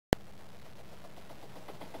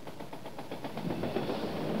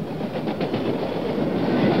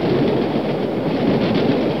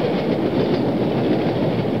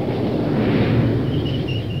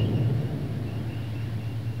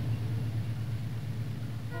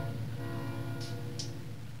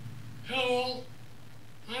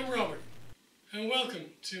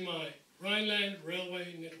to my Rhineland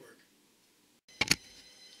Railway network.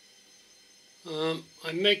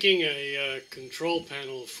 I'm making a control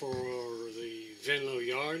panel for the Venlo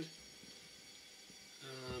yard.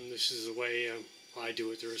 This is the way I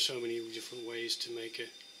do it. There are so many different ways to make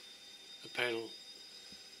a panel.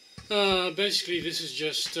 Basically this is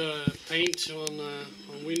just paint on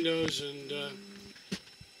windows and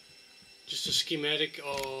just a schematic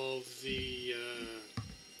of the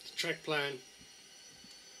track plan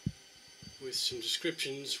with some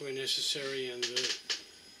descriptions where necessary, and the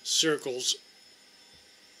circles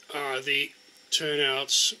are the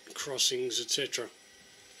turnouts, crossings, etc.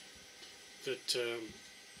 that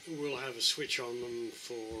will have a switch on them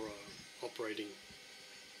for operating.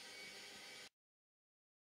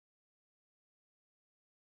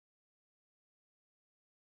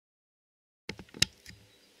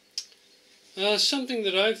 Something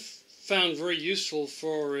that I've found very useful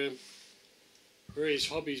for various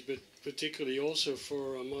hobbies, but particularly also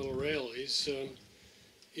for model rail, is a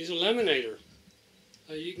laminator.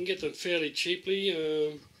 You can get them fairly cheaply,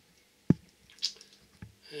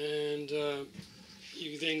 and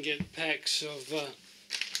you then get packs of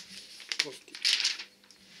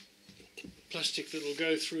plastic that will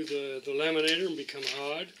go through the laminator and become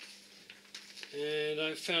hard. And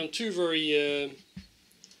I found two very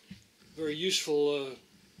useful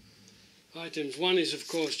items. One is, of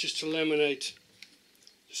course, just to laminate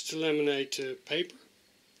paper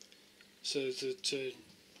so that it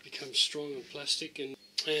becomes strong and plastic. And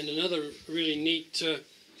another really neat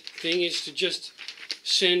thing is to just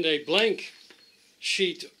send a blank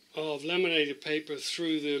sheet of laminated paper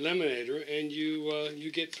through the laminator, and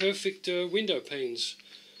you get perfect window panes,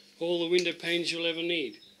 all the window panes you'll ever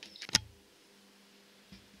need.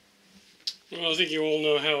 Well, I think you all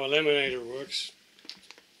know how a laminator works.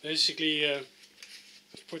 Basically,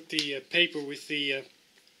 put the paper with the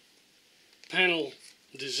panel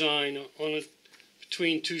design on it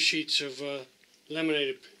between two sheets of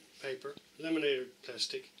laminated paper, laminated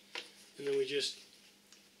plastic, and then we just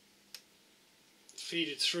feed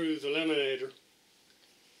it through the laminator,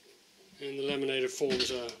 and the laminator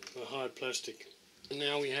forms a hard plastic. And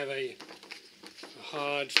now we have a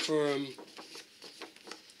hard, firm,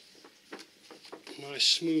 nice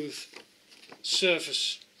smooth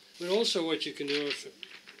surface. But also what you can do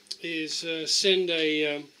is send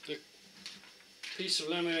a piece of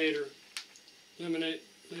laminator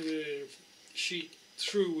sheet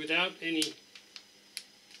through without anything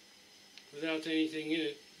in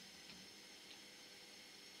it,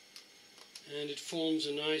 and it forms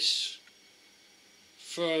a nice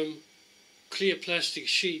firm clear plastic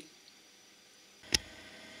sheet.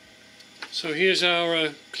 So here's our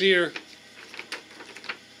clear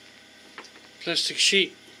plastic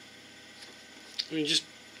sheet. I mean, just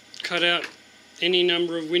cut out any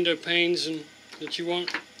number of window panes that you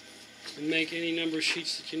want, and make any number of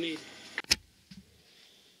sheets that you need.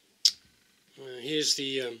 Here's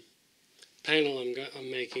the panel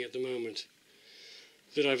I'm making at the moment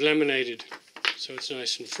that I've laminated, so it's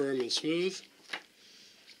nice and firm and smooth.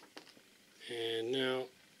 And now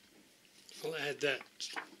I'll add that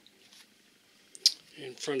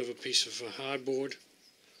in front of a piece of hardboard.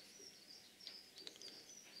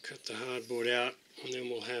 Cut the hardboard out, and then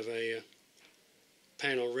we'll have a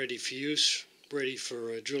panel ready for use, ready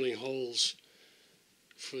for drilling holes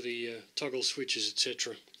for the toggle switches,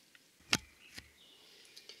 etc.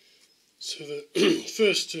 So the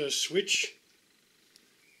first switch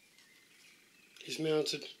is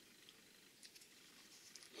mounted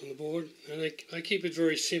on the board, and I keep it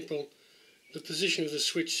very simple. The position of the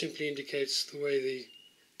switch simply indicates the way the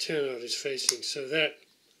turnout is facing, so that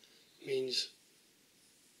means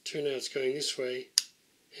turnout's going this way,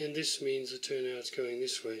 and this means the turnout's going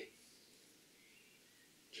this way.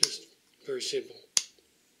 Just very simple.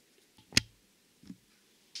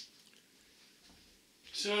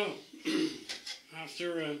 So,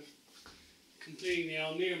 after completing the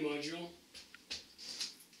Almere module,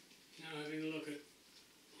 now having a look at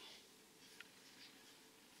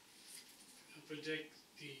upper deck,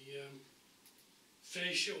 the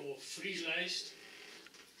fascia or frieslijst.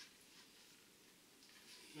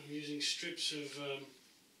 I'm using strips of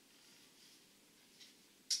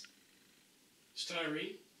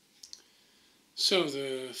styrene. So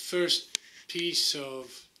the first piece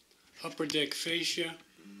of upper deck fascia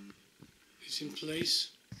is in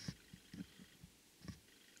place,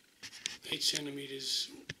 8 centimeters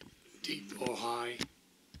deep or high,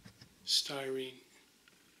 styrene,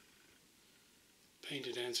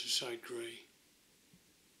 painted anthracite grey.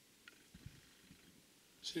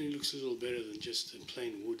 So it looks a little better than just the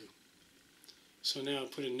plain wood. So now I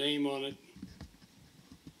put a name on it,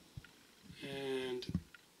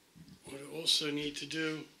 also need to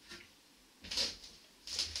do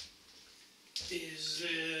is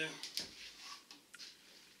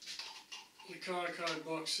the card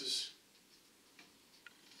boxes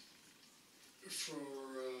for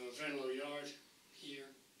Venlo Yard here,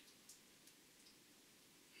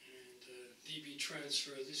 and DB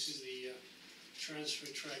transfer. This is the transfer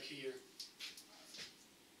track here.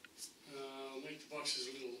 I'll make the boxes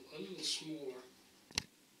a little smaller.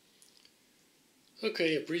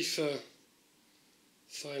 Okay, a brief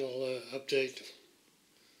final update.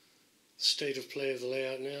 State of play of the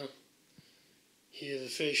layout now. Here the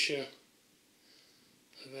fascia.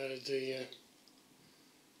 I've added the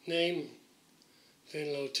name,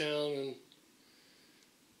 Venlo Town and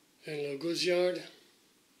Venlo Goods Yard.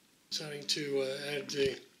 Starting to add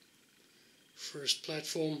the first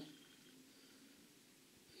platform.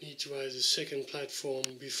 Need to add the second platform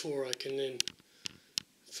before I can then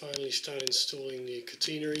finally start installing the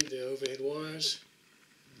catenary, the overhead wires.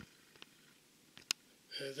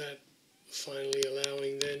 That finally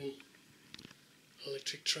allowing then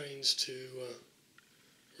electric trains to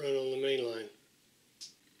run on the main line.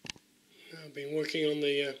 I've been working on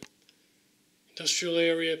the industrial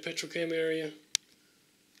area, petrochem area.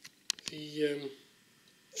 The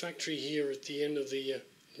factory here at the end of the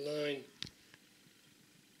line,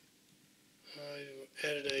 I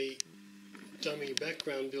added a dummy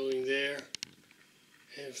background building there,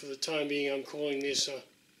 and for the time being I'm calling this a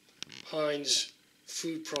Heinz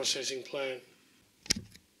food processing plant.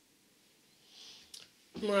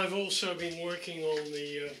 I've also been working on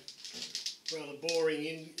the rather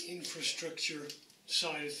boring infrastructure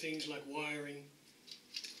side of things like wiring.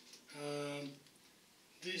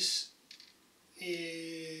 This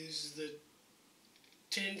is the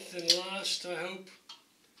 10th and last, I hope,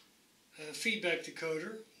 feedback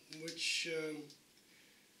decoder, which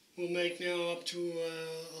will make now up to,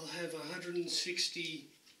 I'll have 160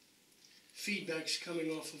 feedbacks coming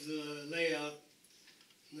off of the layout,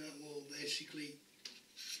 and that will basically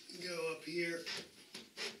go up here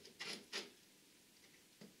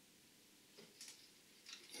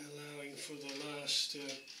allowing for the last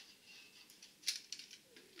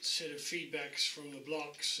set of feedbacks from the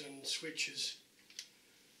blocks and switches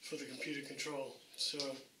for the computer control.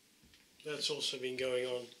 So that's also been going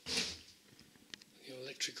on. The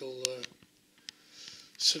electrical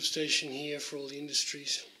substation here for all the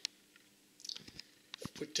industries.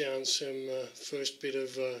 Put down some first bit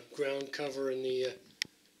of ground cover in the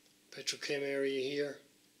petrochem area here.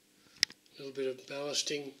 A little bit of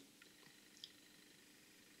ballasting.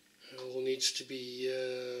 All needs to be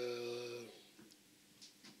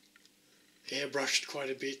airbrushed quite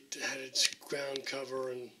a bit, added ground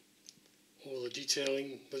cover and all the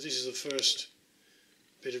detailing, but this is the first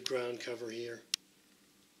bit of ground cover here.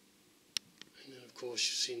 And then of course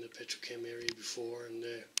you've seen the petrochem area before, and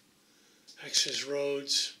access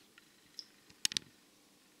roads,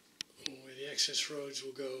 where the access roads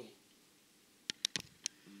will go.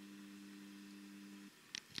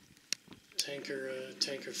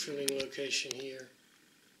 Tanker filling location here.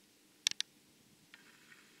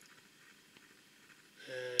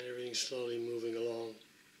 And everything's slowly moving along.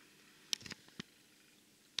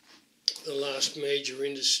 The last major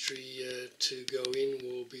industry to go in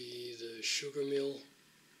will be the sugar mill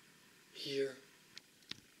here.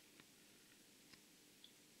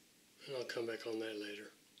 And I'll come back on that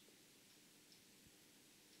later.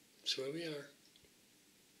 So here we are.